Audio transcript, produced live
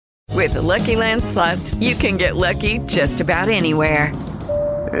With the Lucky Land Slots, you can get lucky just about anywhere.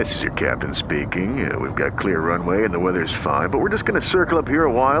 This is your captain speaking. We've got clear runway and the weather's fine, but we're just going to circle up here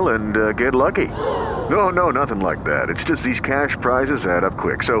a while and get lucky. No, nothing like that. It's just these cash prizes add up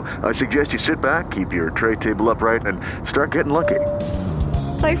quick. So I suggest you sit back, keep your tray table upright, and start getting lucky.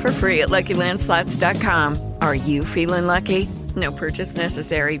 Play for free at LuckyLandSlots.com. Are you feeling lucky? No purchase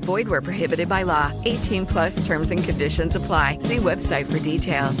necessary. Void where prohibited by law. 18+ terms and conditions apply. See website for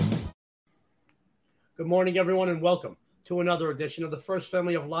details. Good morning, everyone, and welcome to another edition of the First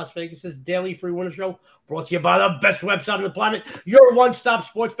Family of Las Vegas's Daily Free Winner Show, brought to you by the best website on the planet, your one-stop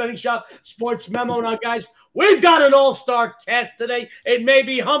sports betting shop, Sports Memo. Now, guys, we've got an all-star cast today. It may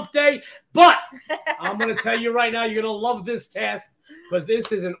be hump day, but I'm going to tell you right now, you're going to love this cast because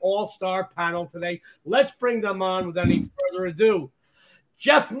this is an all-star panel today. Let's bring them on without any further ado.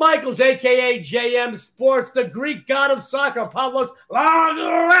 Jeff Michaels, a.k.a. JM Sports, the Greek god of soccer, Pavlos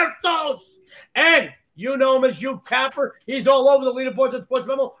Lazaretos, and you know him as Hugh Capper. He's all over the leaderboards at Sports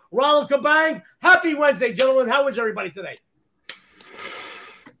Memo. Ronald Kabang. Happy Wednesday, gentlemen. How is everybody today?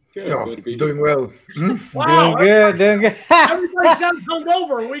 Good. Doing well. Wow. Doing good. Everybody sounds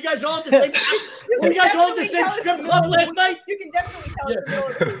hungover. Were you guys all at the same strip club last night? You can definitely tell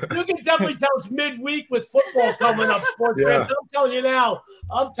us. You can definitely tell it's midweek with football coming up, sports fans. I'm telling you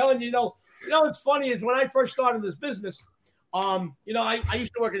now. What's funny is when I first started this business, I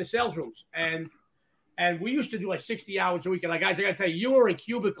used to work in the sales rooms, and we used to do like 60 hours a week. And guys, I got to tell you, you were in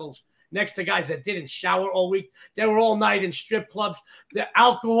cubicles next to guys that didn't shower all week. They were all night in strip clubs. The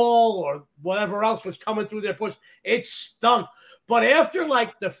alcohol or whatever else was coming through their puss. It stunk. But after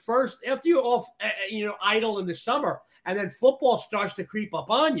you're off, idle in the summer, and then football starts to creep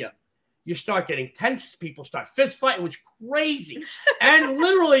up on you, you start getting tense. People start fist fighting, which is crazy. And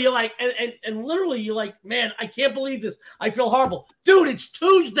literally, you're like, man, I can't believe this. I feel horrible. Dude, it's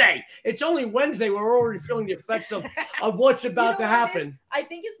Tuesday. It's only Wednesday. We're already feeling the effects of what's about to happen. I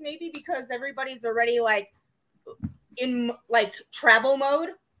think it's maybe because everybody's already in travel mode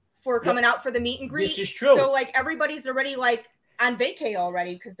for coming out for the meet and greet. This is true. So everybody's already on vacay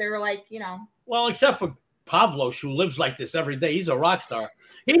already because they were Well, except for Pavlos, who lives like this every day. He's a rock star.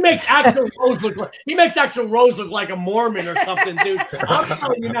 He makes Axl Rose look like a Mormon or something, dude. I'm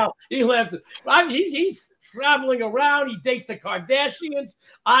telling you now, he left. He's traveling around. He dates the Kardashians.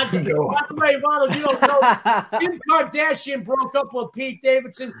 By the way, Ronald, you don't know, Kim Kardashian broke up with Pete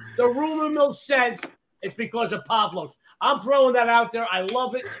Davidson. The rumor mill says it's because of Pavlos. I'm throwing that out there. I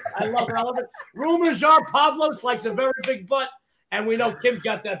love it. I love it. Rumors are Pavlos likes a very big butt. And we know Kim's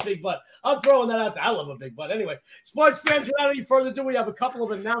got that big butt. I'm throwing that out there. I love a big butt. Anyway, sports fans, without any further ado, we have a couple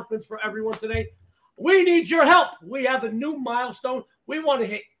of announcements for everyone today. We need your help. We have a new milestone. We want to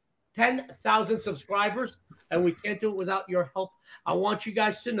hit 10,000 subscribers, and we can't do it without your help. I want you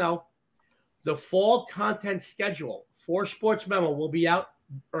guys to know the fall content schedule for Sports Memo will be out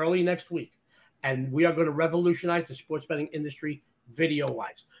early next week, and we are going to revolutionize the sports betting industry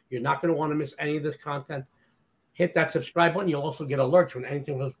video-wise. You're not going to want to miss any of this content. Hit that subscribe button. You'll also get alerts when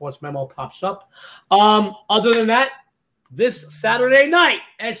anything from Sports Memo pops up. Other than that, this Saturday night,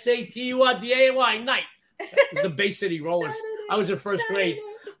 SATURDAY night, the Bay City Rollers. I was in first grade.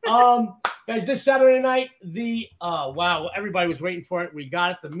 Guys, this Saturday night, everybody was waiting for it. We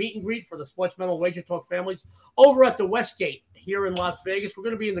got it. The meet and greet for the Sports Memo Wager Talk families over at the Westgate here in Las Vegas. We're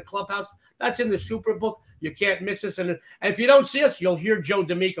going to be in the clubhouse. That's in the Superbook. You can't miss us. And if you don't see us, you'll hear Joe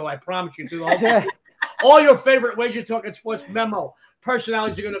D'Amico. I promise you. Through the whole all your favorite Wager Talk and Sports Memo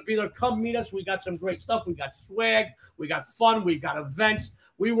personalities are going to be there. Come meet us. We got some great stuff. We got swag. We got fun. We got events.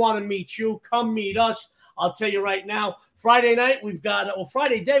 We want to meet you. Come meet us. I'll tell you right now, Friday night,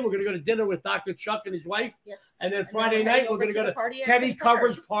 Friday day, we're going to go to dinner with Dr. Chuck and his wife. Yes. And then Friday night, we're going to go to Teddy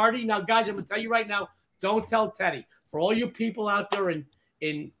Covers party. Now, guys, I'm going to tell you right now, don't tell Teddy. For all you people out there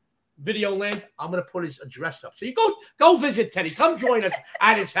in Video land, I'm going to put his address up. So you go visit Teddy. Come join us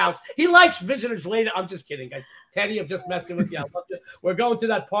at his house. He likes visitors later. I'm just kidding, guys. Teddy, I'm just messing with you. I love you. We're going to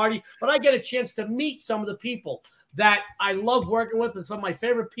that party. But I get a chance to meet some of the people that I love working with and some of my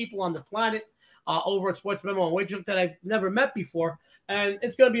favorite people on the planet over at Sports Memo and Wager that I've never met before. And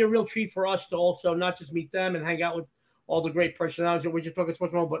it's going to be a real treat for us to also not just meet them and hang out with all the great personalities that Wager Talk at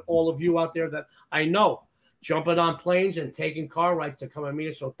Sports Memo, but all of you out there that I know jumping on planes and taking car rides to come and meet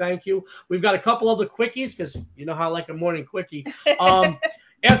us. So thank you. We've got a couple other quickies because you know how I like a morning quickie.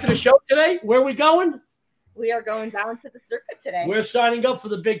 After the show today, where are we going? We are going down to the Circa today. We're signing up for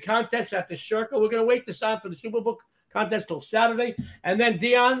the big contest at the Circa. We're going to wait to sign for the Superbook contest till Saturday. And then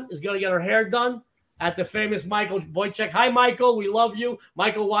Dion is going to get her hair done at the famous Michael Boychuk. Hi, Michael. We love you.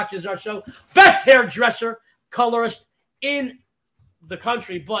 Michael watches our show. Best hairdresser, colorist in the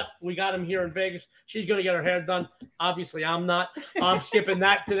country, but we got him here in Vegas. She's going to get her hair done. Obviously, I'm not. I'm skipping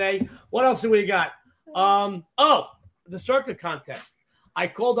that today. What else do we got? The circuit contest. I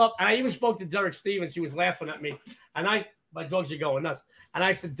called up, and I even spoke to Derek Stevens. He was laughing at me. And my dogs are going nuts. And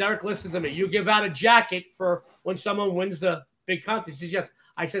I said, Derek, listen to me. You give out a jacket for when someone wins the big contest. He says, yes.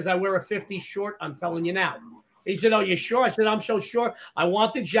 I says, I wear a 50 short. I'm telling you now. He said, oh, you sure? I said, I'm so sure. I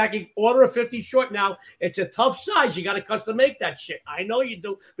want the jacket. Order a 50 short now. It's a tough size. You got to custom make that shit. I know you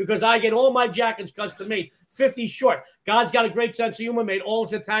do because I get all my jackets custom made. 50 short. God's got a great sense of humor. Made all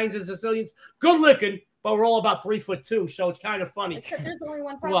us Italians and Sicilians good looking, but we're all about 3'2", so it's kind of funny. Except there's only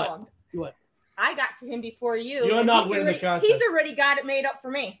one problem. What? I got to him before you. You're not winning the contest. He's already got it made up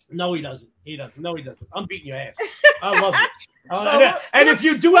for me. No, he doesn't. No, he doesn't. I'm beating your ass. I love it. And if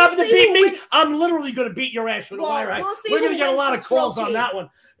you do happen to beat me, I'm literally going to beat your ass with a wire. We're going to get a lot of calls on that one.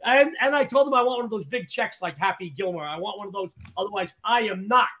 And I told him I want one of those big checks like Happy Gilmore. I want one of those. Otherwise, I am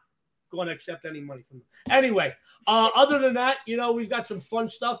not going to accept any money from them. Anyway, other than that, we've got some fun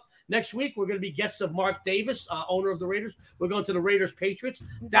stuff. Next week, we're going to be guests of Mark Davis, owner of the Raiders. We're going to the Raiders-Patriots.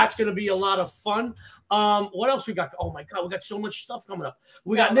 That's going to be a lot of fun. What else we got? Oh, my God, we got so much stuff coming up.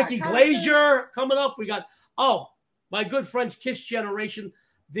 We got Nikki Glazier coming up. We got, my good friends, Kiss Generation,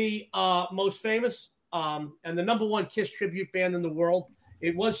 the most famous and the number one Kiss tribute band in the world.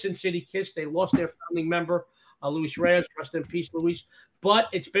 It was Sin City Kiss. They lost their founding member, Luis Reyes. Rest in peace, Luis. But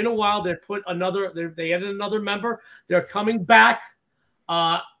it's been a while. They added another member. They're coming back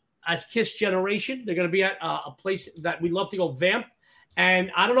as Kiss Generation. They're going to be at a place that we love to go, Vamp.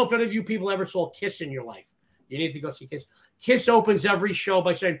 And I don't know if any of you people ever saw Kiss in your life. You need to go see Kiss. Kiss opens every show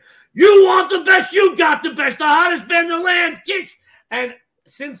by saying, you want the best, you got the best, the hottest band in the land, Kiss. And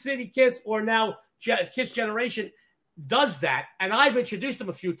Sin City Kiss, or now Kiss Generation, does that. And I've introduced them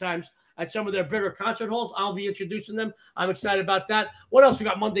a few times at some of their bigger concert halls. I'll be introducing them. I'm excited about that. What else? We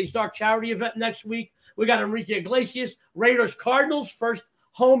got Monday's Dark Charity event next week. We got Enrique Iglesias, Raiders Cardinals, first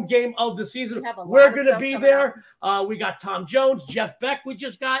home game of the season. We're going to be there. We got Tom Jones, Jeff Beck we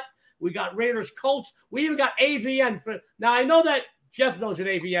just got. We got Raiders Colts. We even got AVN. Now, I know that Jeff knows what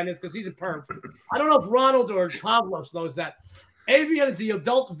AVN is because he's a perv. I don't know if Ronald or Pavlos knows that. AVN is the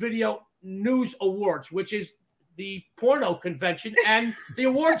Adult Video News Awards, which is the porno convention and the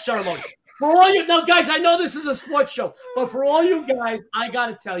award ceremony. For all you now, guys, I know this is a sports show, but for all you guys, I got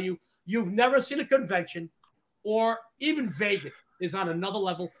to tell you, you've never seen a convention, or even Vegas is on another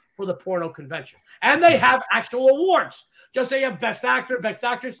level for the porno convention. And they have actual awards. Just say you have best actor, best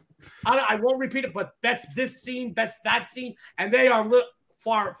actress. I won't repeat it, but best this scene, best that scene. And they are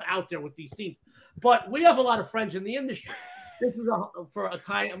far out there with these scenes. But we have a lot of friends in the industry. This is for a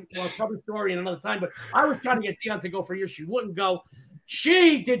time, well, probably story in another time, but I was trying to get Dion to go for years. She wouldn't go.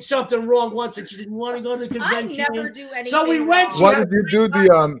 She did something wrong once, and she didn't want to go to the convention. I never do anything So we went. What did you do,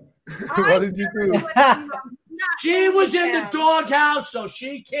 Dion? What did you do? She was in the doghouse, so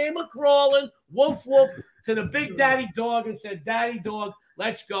she came a-crawling, woof, woof, to the Big Daddy Dog and said, Daddy Dog,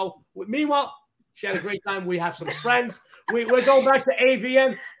 let's go. Meanwhile, she had a great time. We have some friends. We're going back to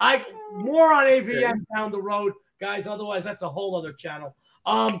AVN. More on AVN down the road, guys. Otherwise, that's a whole other channel.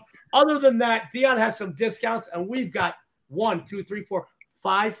 Other than that, Dion has some discounts, and we've got 1, 2, 3, 4,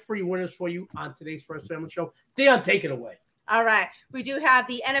 5 free winners for you on today's First Family Show. Dion, take it away. All right. We do have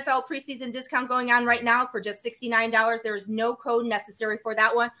the NFL preseason discount going on right now for just $69. There is no code necessary for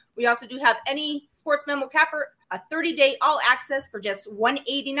that one. We also do have any Sports Memo Capper, a 30-day all access for just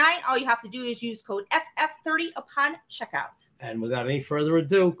 $189. All you have to do is use code FF30 upon checkout. And without any further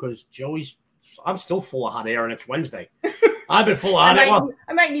ado, because I'm still full of hot air and it's Wednesday. I've been full of hot air.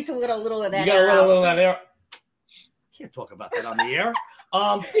 I might need to let a little of that air. You got a little of that air. Can't talk about that on the air.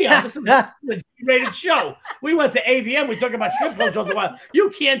 Yeah, this is a G-rated show. We went to AVM. We talked about strip clubs once a while. You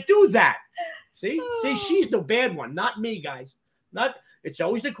can't do that. See, she's the bad one, not me, guys. It's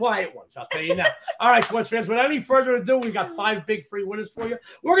always the quiet ones. I'll tell you now. All right, sports fans. Without any further ado, we got 5 big free winners for you.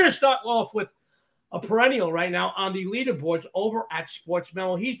 We're going to start off with a perennial right now on the leaderboards over at Sports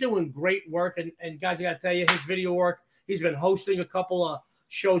Memo. He's doing great work, and guys, I got to tell you, his video work. He's been hosting a couple of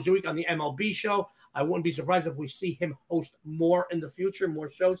shows a week on the MLB show. I wouldn't be surprised if we see him host more in the future, more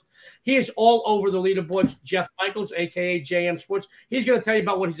shows. He is all over the leaderboards. Jeff Michaels, a.k.a. JM Sports. He's going to tell you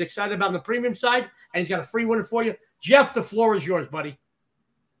about what he's excited about on the premium side, and he's got a free winner for you. Jeff, the floor is yours, buddy.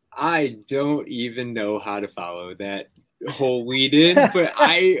 I don't even know how to follow that whole lead-in, but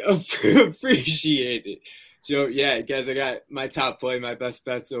I appreciate it. So, yeah, guys, I got my top play, my best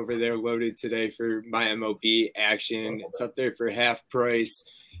bets over there loaded today for my MLB action. It's up there for half price.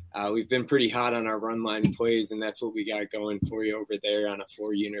 We've been pretty hot on our run line plays, and that's what we got going for you over there on a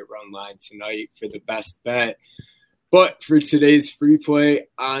 4-unit run line tonight for the best bet. But for today's free play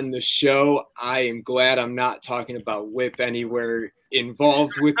on the show, I am glad I'm not talking about whip anywhere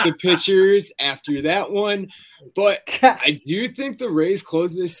involved with the pitchers after that one. But I do think the Rays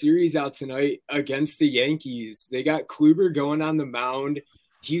close this series out tonight against the Yankees. They got Kluber going on the mound.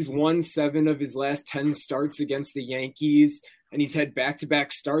 He's won 7 of his last 10 starts against the Yankees, and he's had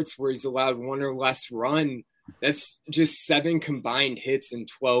back-to-back starts where he's allowed 1 or less run. That's just 7 combined hits in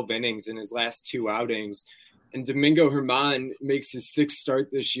 12 innings in his last 2 outings. And Domingo Germán makes his 6th start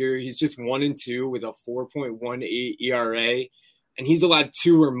this year. He's just 1-2 with a 4.18 ERA. And he's allowed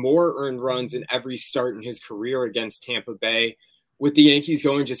 2 or more earned runs in every start in his career against Tampa Bay, with the Yankees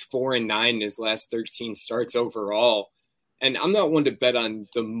going just 4-9 in his last 13 starts overall. And I'm not one to bet on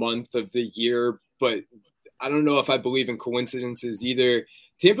the month of the year, but I don't know if I believe in coincidences either.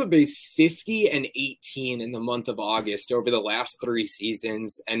 Tampa Bay's 50-18 in the month of August over the last 3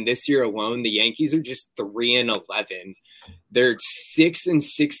 seasons. And this year alone, the Yankees are just 3-11. They're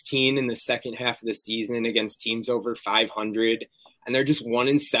 6-16 in the second half of the season against teams over 500. And they're just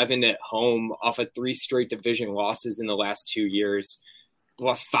 1-7 at home off of 3 straight division losses in the last 2 years.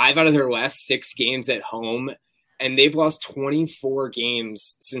 Lost 5 out of their last 6 games at home. And they've lost 24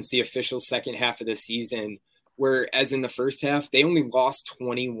 games since the official second half of the season, whereas in the first half, they only lost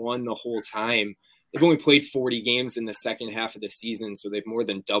 21 the whole time. They've only played 40 games in the second half of the season, so they've more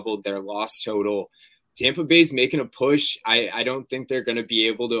than doubled their loss total. Tampa Bay's making a push. I don't think they're going to be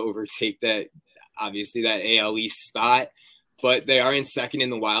able to overtake that, obviously, that AL East spot, but they are in second in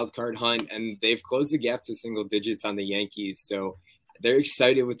the wild card hunt, and they've closed the gap to single digits on the Yankees. So they're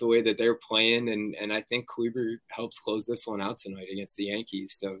excited with the way that they're playing, and I think Kluber helps close this one out tonight against the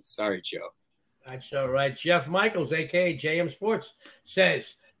Yankees. So sorry, Joe. That's all right. Jeff Michaels, a.k.a. JM Sports,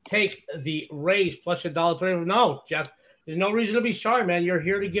 says, take the Rays plus $1.20. No, Jeff, there's no reason to be sorry, man. You're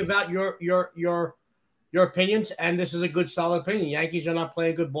here to give out your opinions, and this is a good, solid opinion. Yankees are not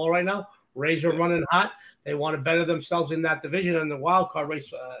playing good ball right now. Rays are running hot. They want to better themselves in that division and the wild card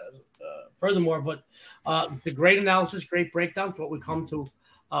race furthermore. But the great analysis, great breakdown, what we come to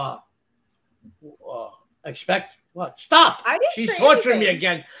expect. What? Stop! She's torturing me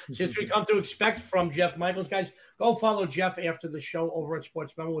again. Since we come to expect from Jeff Michaels, guys, go follow Jeff after the show over at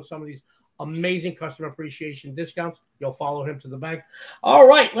Sports Memo with some of these amazing customer appreciation discounts. You'll follow him to the bank. All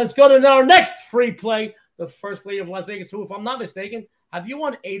right, let's go to our next free play. The First Lady of Las Vegas, who, if I'm not mistaken, have you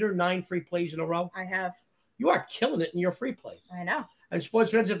won 8 or 9 free plays in a row? I have. You are killing it in your free plays. I know. And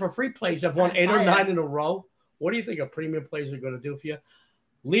Sports Fans for free plays have won 8 or 9 in a row. What do you think our premium plays are going to do for you?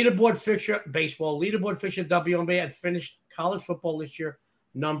 Leaderboard fixture, baseball. Leaderboard fixture, WNBA, and finished college football this year,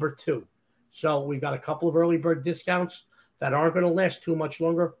 number 2. So we've got a couple of early bird discounts that aren't going to last too much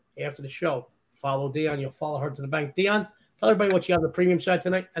longer after the show. Follow Dion. You'll follow her to the bank. Dion, tell everybody what you have on the premium side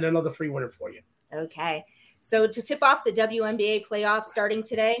tonight and another free winner for you. Okay. So to tip off the WNBA playoffs starting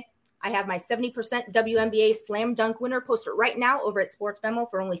today, I have my 70% WNBA slam dunk winner posted right now over at Sports Memo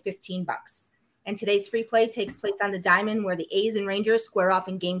for only $15. And today's free play takes place on the Diamond, where the A's and Rangers square off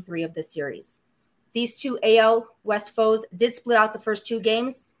in Game 3 of this series. These 2 AL West foes did split out the first 2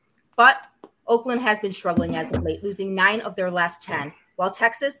 games, but Oakland has been struggling as of late, losing 9 of their last 10, while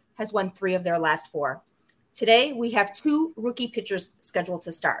Texas has won 3 of their last 4. Today, we have 2 rookie pitchers scheduled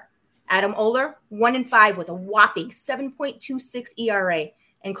to start. Adam Oler, 1-5 with a whopping 7.26 ERA,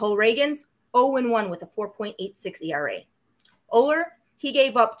 and Cole Reagans, 0-1 with a 4.86 ERA. Oler, he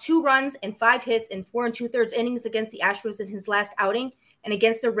gave up 2 runs and 5 hits in 4 2/3 innings against the Astros in his last outing, and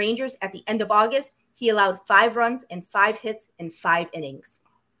against the Rangers at the end of August, he allowed 5 runs and 5 hits in 5 innings.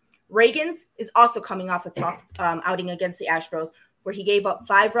 Reagans is also coming off a tough outing against the Astros, where he gave up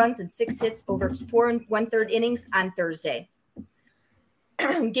 5 runs and 6 hits over 4 1/3 innings on Thursday.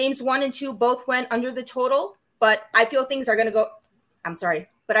 Games 1 and 2 both went under the total, but I feel things are going to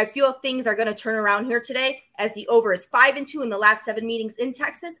turn around here today, as the over is 5-2 in the last 7 meetings in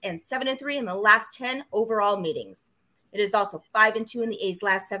Texas and 7-3 in the last 10 overall meetings. It is also 5-2 in the A's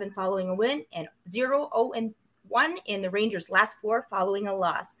last 7 following a win, and 0-1 in the Rangers' last 4 following a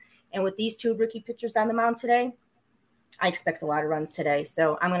loss. And with these 2 rookie pitchers on the mound today, I expect a lot of runs today.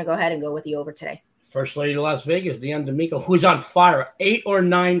 So I'm going to go ahead and go with the over today. First Lady of Las Vegas, Dion D'Amico, who's on fire. 8 or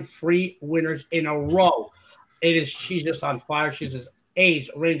 9 free winners in a row. She's just on fire. She says A's,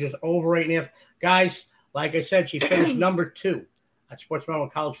 Rangers over 8.5. Guys, like I said, she finished number 2 at Sports Memo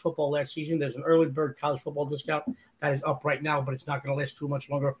college football last season. There's an early bird college football discount that is up right now, but it's not going to last too much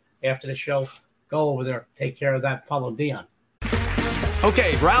longer after the show. Go over there, take care of that. Follow Dion.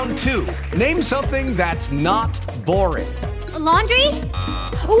 Okay, round 2. Name something that's not boring. A laundry?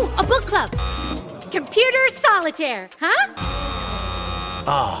 Ooh, a book club. Computer solitaire, huh?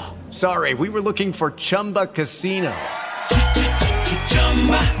 Sorry, we were looking for Chumba Casino.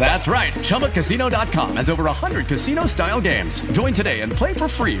 That's right. ChumbaCasino.com has over 100 casino-style games. Join today and play for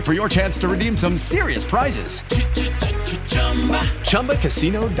free for your chance to redeem some serious prizes.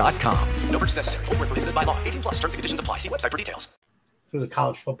 ChumbaCasino.com. No purchase necessary. Void where prohibited by law. 18+. Terms and conditions apply. See website for details. Through the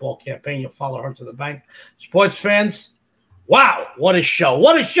college football campaign, you'll follow her to the bank. Sports fans, wow, what a show.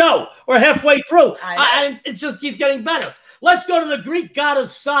 What a show. We're halfway through. And it just keeps getting better. Let's go to the Greek god of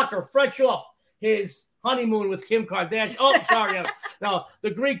soccer, fresh off his honeymoon with Kim Kardashian. Oh, sorry. No,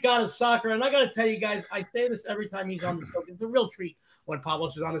 the Greek god of soccer. And I got to tell you guys, I say this every time he's on the show. It's a real treat when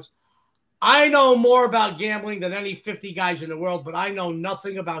Pavlos is on this. I know more about gambling than any 50 guys in the world, but I know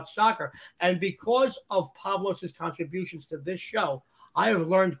nothing about soccer. And because of Pavlos' contributions to this show, I have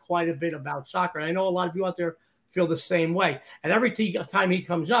learned quite a bit about soccer. And I know a lot of you out there feel the same way. And every time he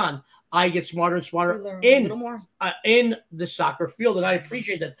comes on, I get smarter and smarter in the soccer field, and I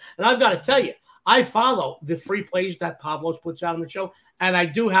appreciate that. And I've got to tell you, I follow the free plays that Pavlos puts out on the show, and I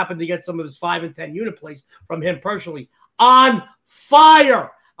do happen to get some of his 5 and 10 unit plays from him personally. On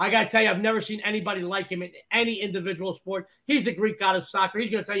fire! I got to tell you, I've never seen anybody like him in any individual sport. He's the Greek god of soccer. He's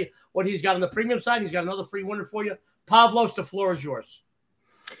going to tell you what he's got on the premium side. He's got another free winner for you. Pavlos, the floor is yours.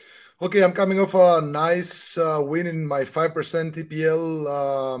 Okay, I'm coming off a nice win in my 5%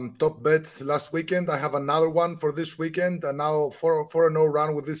 EPL top bet last weekend. I have another one for this weekend, and now 4-0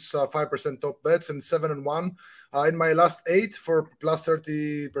 run with this 5% top bets and 7-1 in my last 8 for plus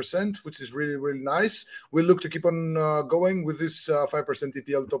 30%, which is really, really nice. We look to keep on going with this 5%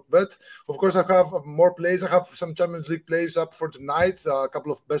 EPL top bet. Of course, I have more plays. I have some Champions League plays up for tonight, a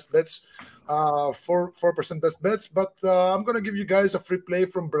couple of best bets. 4% best bets, but I'm going to give you guys a free play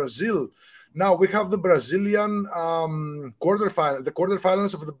from Brazil. Now we have the Brazilian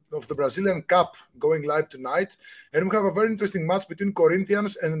quarterfinals of the Brazilian Cup going live tonight, and we have a very interesting match between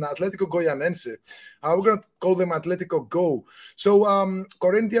Corinthians and Atlético Goianense. We're going to call them Atlético Go. So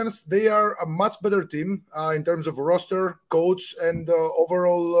Corinthians, they are a much better team in terms of roster, coach, and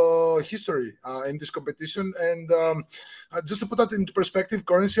overall history in this competition. And just to put that into perspective,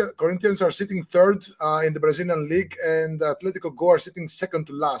 Corinthians are sitting third in the Brazilian league, and Atlético Go are sitting second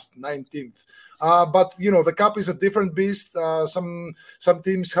to last, 19th. But the cup is a different beast. Some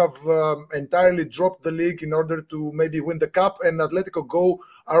teams have entirely dropped the league in order to maybe win the cup, and Atlético Go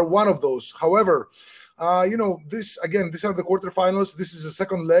are one of those. However, these are the quarterfinals. This is the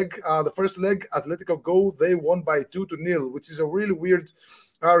second leg. The first leg, Atlético Go, they won by 2-0, which is a really weird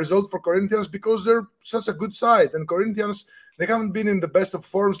result for Corinthians because they're such a good side. And Corinthians, they haven't been in the best of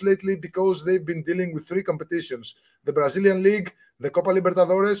forms lately because they've been dealing with 3 competitions: the Brazilian League, the Copa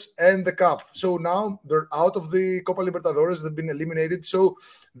Libertadores, and the Cup. So now they're out of the Copa Libertadores. They've been eliminated. So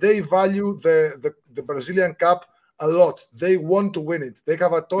they value the Brazilian Cup a lot. They want to win it. They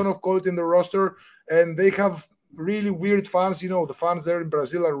have a ton of quality in the roster, and they have really weird fans. The fans there in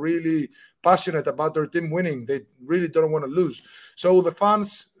Brazil are really passionate about their team winning. They really don't want to lose. So the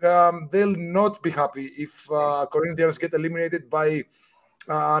fans, they'll not be happy if Corinthians get eliminated by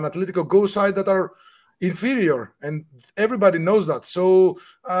an Atlético Go side that are inferior, and everybody knows that. So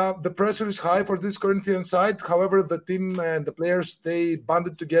the pressure is high for this Corinthian side. However, the team and the players, they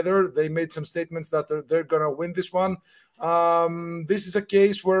banded together. They made some statements that they're going to win this one. This is a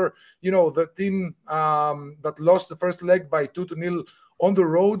case where, the team that lost the first leg by 2-0 on the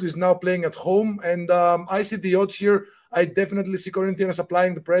road is now playing at home. And I see the odds here. I definitely see Corinthians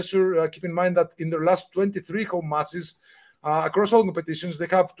applying the pressure. Keep in mind that in their last 23 home matches, across all competitions, they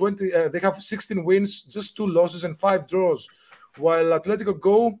have 16 wins, just 2 losses and 5 draws. While Atlético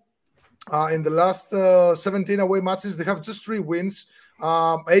Go, in the last 17 away matches, they have just 3 wins,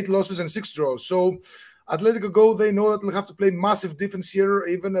 8 losses and 6 draws. So Atlético Go, they know that they'll have to play massive defense here.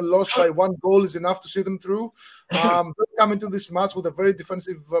 Even a loss by 1 goal is enough to see them through. They come into this match with a very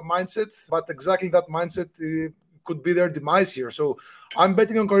defensive mindset, but exactly that mindset could be their demise here. So I'm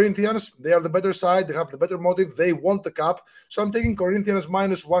betting on Corinthians. They are the better side. They have the better motive. They want the cup. So I'm taking Corinthians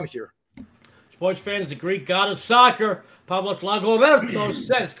 -1 here. Sports fans, the Greek god of soccer, Pavlos Lagovertos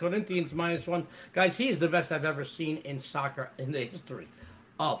says Corinthians -1. Guys, he is the best I've ever seen in soccer in the history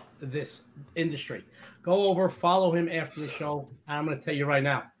of this industry. Go over, follow him after the show. And I'm going to tell you right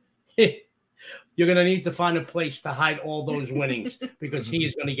now, you're going to need to find a place to hide all those winnings because he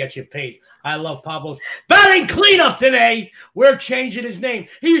is going to get you paid. I love Pablo's batting cleanup today. We're changing his name.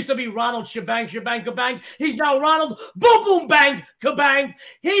 He used to be Ronald Shebang, Kabang. He's now Ronald Boom Boom Bang Kabang.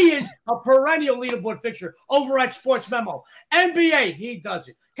 He is a perennial leaderboard fixture over at Sports Memo. NBA, he does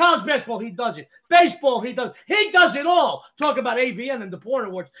it. College basketball, he does it. Baseball, he does it. He does it all. Talk about AVN and the Porn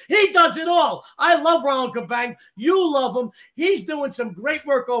Awards. He does it all. I love Ronald Kabang. You love him. He's doing some great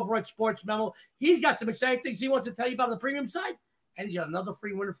work over at Sports Memo. He's got some exciting things he wants to tell you about on the premium side. And he's got another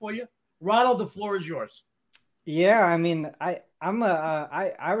free winner for you. Ronald, the floor is yours. Yeah, I mean, I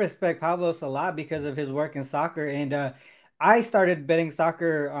respect Pavlos a lot because of his work in soccer. And I started betting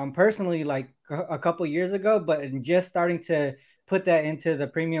soccer personally like a couple years ago, but just starting to put that into the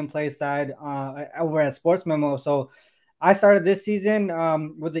premium play side over at Sports Memo. So I started this season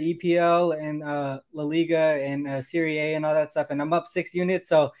with the EPL and La Liga and Serie A and all that stuff, and I'm up 6 units.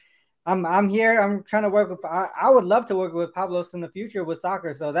 So I'm here. I'm trying to work with. I would love to work with Pavlos in the future with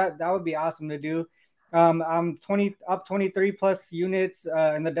soccer. So that would be awesome to do. I'm 23 plus units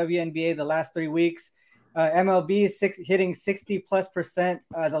in the WNBA the last 3 weeks. MLB hitting 60+%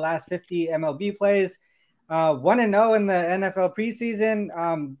 the last 50 MLB plays. 1-0 in the NFL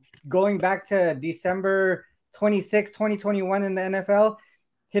preseason, going back to December 26, 2021 in the NFL,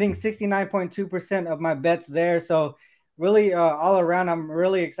 hitting 69.2% of my bets there. So really all around, I'm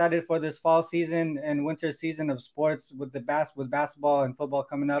really excited for this fall season and winter season of sports with basketball and football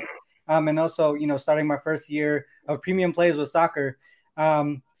coming up. And also, starting my first year of premium plays with soccer.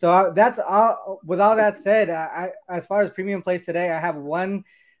 That's all. With all that said, as far as premium plays today, I have one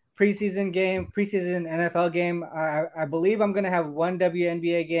preseason NFL game. I believe I'm going to have one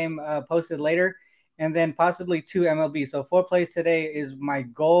WNBA game posted later, and then possibly 2 MLB. So 4 plays today is my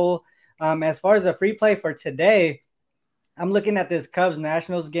goal. As far as the free play for today, I'm looking at this Cubs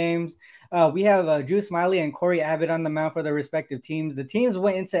Nationals games. We have Drew Smiley and Corey Abbott on the mound for their respective teams. The teams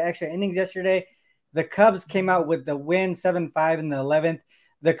went into extra innings yesterday. The Cubs came out with the win 7-5 in the 11th.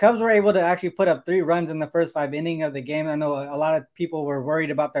 The Cubs were able to actually put up 3 runs in the first 5 innings of the game. I know a lot of people were worried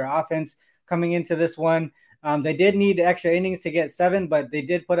about their offense coming into this one. They did need extra innings to get 7, but they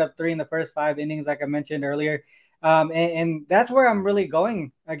did put up 3 in the first 5 innings, like I mentioned earlier. And that's where I'm really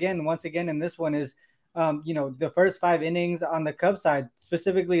going once again in this one is, the first 5 innings on the Cubs side,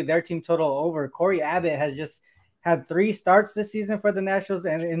 specifically their team total over. Corey Abbott has just had 3 starts this season for the Nationals,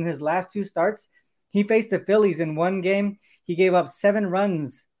 and in his last 2 starts, he faced the Phillies in one game. He gave up 7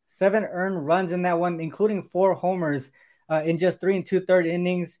 earned runs in that one, including 4 homers in just 3 2/3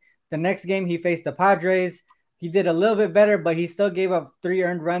 innings. The next game he faced the Padres. He did a little bit better, but he still gave up 3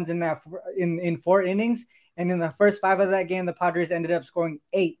 earned runs in 4 innings. And in the first 5 of that game, the Padres ended up scoring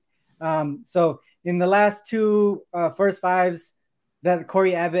 8. So in the last 2 first 5s that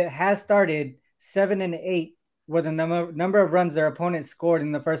Corey Abbott has started, 7 and 8 were the number of runs their opponent scored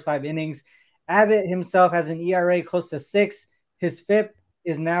in the first 5 innings. Abbott himself has an ERA close to 6. His FIP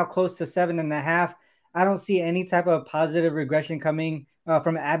is now close to 7.5. I don't see any type of positive regression coming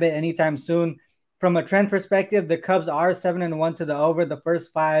from Abbott anytime soon. From a trend perspective, the Cubs are 7-1 to the over the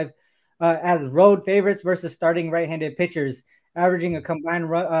first 5 as road favorites versus starting right-handed pitchers, averaging a combined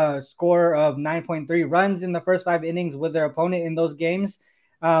score of 9.3 runs in the first 5 innings with their opponent in those games.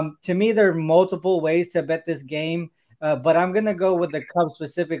 To me, there are multiple ways to bet this game. But I'm going to go with the Cubs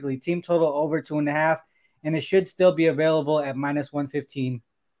specifically. Team total over 2.5, and it should still be available at -115.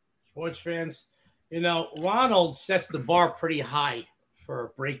 Sports fans, Ronald sets the bar pretty high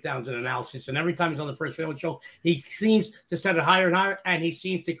for breakdowns and analysis. And every time he's on the First Family Show, he seems to set it higher and higher, and he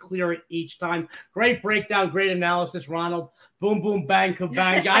seems to clear it each time. Great breakdown, great analysis, Ronald. Boom, boom, bang,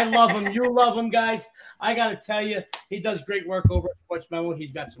 kabang. I love him. You love him, guys. I got to tell you, he does great work over at Sports Memo.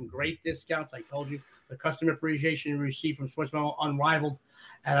 He's got some great discounts. I told you. The customer appreciation you receive from Sports Memo, unrivaled.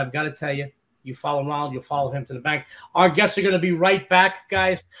 And I've got to tell you, you follow Ronald, you'll follow him to the bank. Our guests are going to be right back,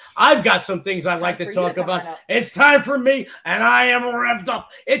 guys. I've got some things I'd like to talk about. It's time for me, and I am revved up.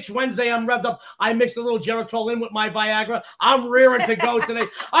 It's Wednesday. I'm revved up. I mixed a little Geritol in with my Viagra. I'm rearing to go today.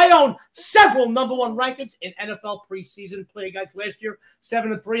 I own several number 1 rankings in NFL preseason play, guys. Last year,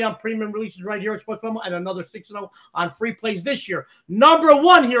 7-3 on premium releases right here at Sports Memo, and another 6-0 on free plays this year. Number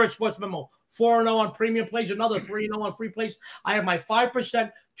 1 here at Sports Memo. 4-0 on premium plays, another 3-0 on free plays. I have my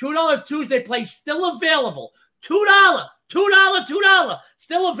 5% $2 Tuesday play still available. $2,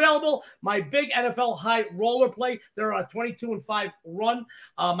 still available. My big NFL high roller play. They're on a 22-5 run.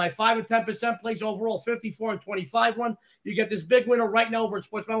 My 5 and 10% plays overall 54 and 25 run. You get this big winner right now over at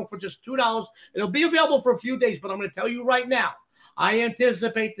Sports Memo for just $2. It'll be available for a few days, but I'm going to tell you right now, I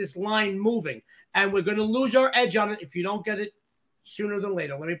anticipate this line moving, and we're going to lose our edge on it if you don't get it sooner than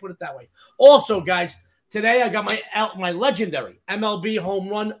later. Let me put it that way. Also, guys, today I got my legendary MLB home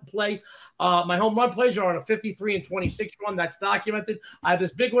run play. My home run plays are on a 53-26 run. That's documented. I have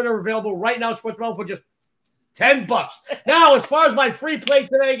this big winner available right now at Sports Memo for just $10. Now, as far as my free play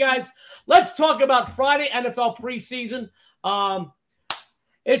today, guys, let's talk about Friday NFL preseason.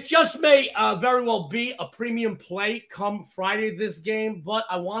 It just may very well be a premium play come Friday this game, but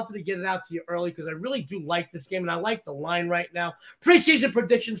I wanted to get it out to you early because I really do like this game, and I like the line right now. Preseason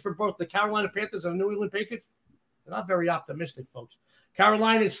predictions for both the Carolina Panthers and the New England Patriots, they're not very optimistic, folks.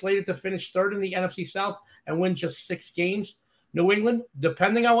 Carolina is slated to finish third in the NFC South and win just 6 games. New England,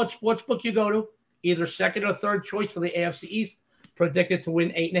 depending on what sportsbook you go to, either second or third choice for the AFC East, predicted to win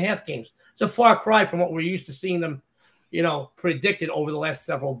 8.5 games. It's a far cry from what we're used to seeing them predicted over the last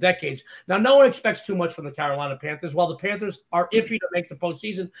several decades. Now, no one expects too much from the Carolina Panthers. While the Panthers are iffy to make the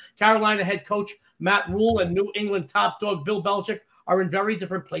postseason, Carolina head coach Matt Rule and New England top dog Bill Belichick are in very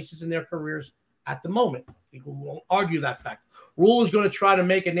different places in their careers at the moment. People won't argue that fact. Rule is going to try to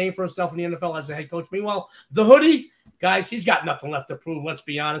make a name for himself in the NFL as a head coach. Meanwhile, the hoodie, guys, he's got nothing left to prove, let's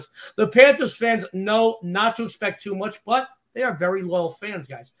be honest. The Panthers fans know not to expect too much, but they are very loyal fans,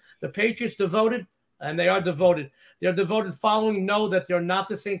 guys. The Patriots devoted, and they are devoted. They're devoted following know that they're not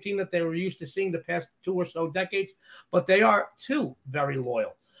the same team that they were used to seeing the past 2 or so decades, but they are, too, very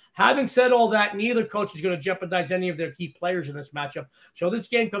loyal. Having said all that, neither coach is going to jeopardize any of their key players in this matchup. So this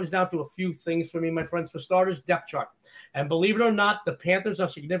game comes down to a few things for me, my friends. For starters, depth chart. And believe it or not, the Panthers are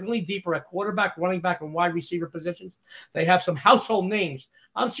significantly deeper at quarterback, running back, and wide receiver positions. They have some household names.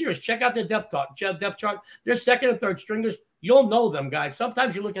 I'm serious. Check out their depth chart. Their second and third stringers, you'll know them, guys.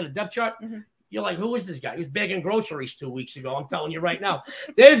 Sometimes you look at a depth chart, you're like, who is this guy? He was bagging groceries 2 weeks ago. I'm telling you right now.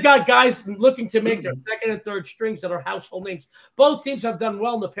 They've got guys looking to make their second and third strings that are household names. Both teams have done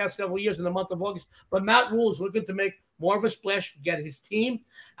well in the past several years in the month of August, but Matt Rule is looking to make more of a splash, get his team,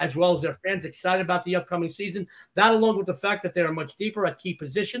 as well as their fans excited about the upcoming season. That, along with the fact that they are much deeper at key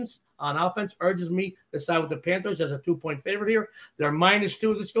positions on offense, urges me to side with the Panthers as a 2-point favorite here. They're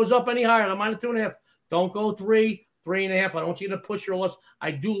 -2. This goes up any higher. I'm -2.5. Don't go 3, 3.5. I don't want you to push your loss.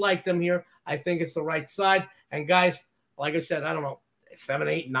 I do like them here. I think it's the right side. And guys, like I said, I don't know, 7,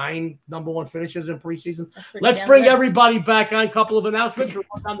 8, 9 number 1 finishes in preseason. Let's bring everybody back on. A couple of announcements. We'll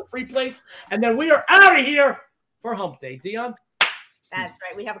work on the free plays. And then we are out of here for Hump Day. Dion? That's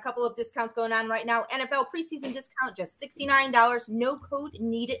right. We have a couple of discounts going on right now. NFL preseason discount, just $69. No code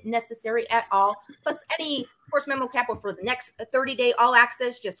needed necessary at all. Plus any Sports Memo Capital for the next 30-day all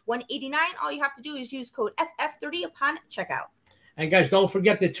access, just $189. All you have to do is use code FF30 upon checkout. And guys, don't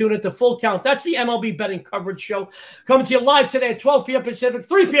forget to tune into Full Count. That's the MLB betting coverage show coming to you live today at 12 p.m. Pacific,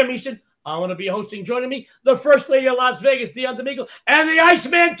 3 p.m. Eastern. I'm going to be hosting. Joining me, the First Lady of Las Vegas, Dion D'Amico, and the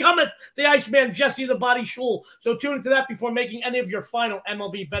Iceman cometh, the Iceman, Jesse the Body Shul. So tune into that before making any of your final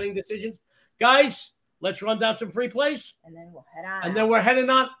MLB betting decisions. Guys, let's run down some free plays. And then we'll head on. And then we're heading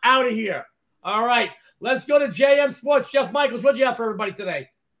on out of here. All right, let's go to JM Sports. Jeff Michaels, what do you have for everybody today?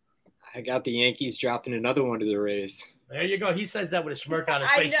 I got the Yankees dropping another one to the Rays. There you go. He says that with a smirk on his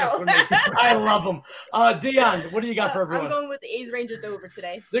I face. know. Just for me. I love him. Dion, what do you got for everyone? I'm going with the A's Rangers over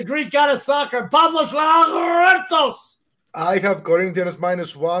today. The Greek god of soccer, Pavlos Lagorantos. I have Corinthians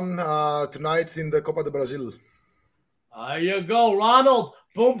 -1 tonight in the Copa do Brasil. There you go. Ronald,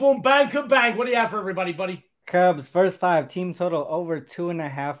 boom, boom, bang, kabang. What do you have for everybody, buddy? Cubs, first 5, team total over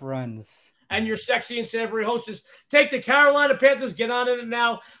 2.5 runs. And your sexy and savory hostess, take the Carolina Panthers, get on it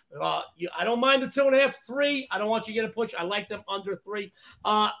now. I don't mind the 2.5, 3. I don't want you to get a push. I like them under 3.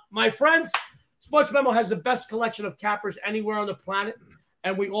 My friends, Sports Memo has the best collection of cappers anywhere on the planet,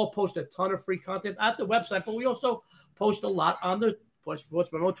 and we all post a ton of free content at the website, but we also post a lot on the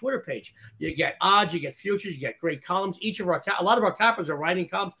Sports Memo Twitter page. You get odds, you get futures, you get great columns. A lot of our cappers are writing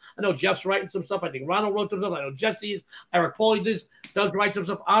columns. I know Jeff's writing some stuff. I think Ronald wrote some stuff. I know Jesse is. Eric Pauly does write some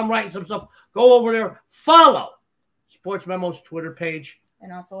stuff. I'm writing some stuff. Go over there. Follow Sports Memo's Twitter page.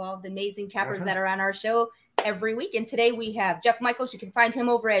 And also all of the amazing cappers that are on our show every week. And today we have Jeff Michaels. You can find him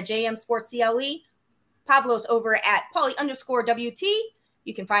over at JM Sports CLE. Pavlos over at Pauly_WT.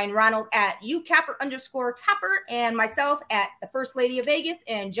 You can find Ronald at UCapper_Capper and myself at the First Lady of Vegas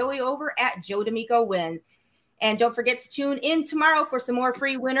and Joey over at Joe D'Amico Wins. And don't forget to tune in tomorrow for some more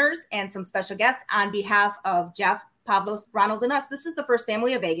free winners and some special guests on behalf of Jeff, Pavlos, Ronald, and us. This is the First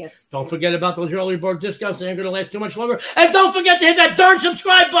Family of Vegas. Don't forget about those early bird discounts. They ain't going to last too much longer. And don't forget to hit that darn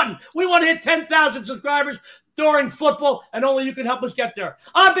subscribe button. We want to hit 10,000 subscribers during football, and only you can help us get there.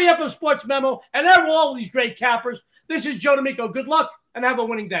 On behalf of Sports Memo and all these great cappers, this is Joe D'Amico. Good luck and have a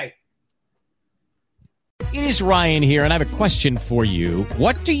winning day. It is Ryan here, and I have a question for you.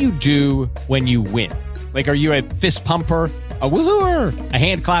 What do you do when you win? Like, are you a fist pumper? A woo-hooer, a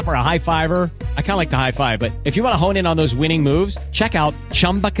hand clapper, a high fiver. I kind of like the high five, but if you want to hone in on those winning moves, check out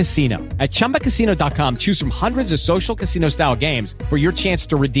Chumba Casino. At ChumbaCasino.com, choose from hundreds of social casino style games for your chance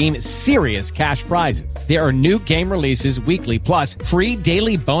to redeem serious cash prizes. There are new game releases weekly, plus free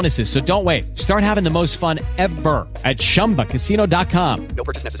daily bonuses. So don't wait. Start having the most fun ever at ChumbaCasino.com. No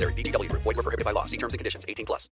purchase necessary. VGW Group. Void where prohibited by law. See terms and conditions. 18+.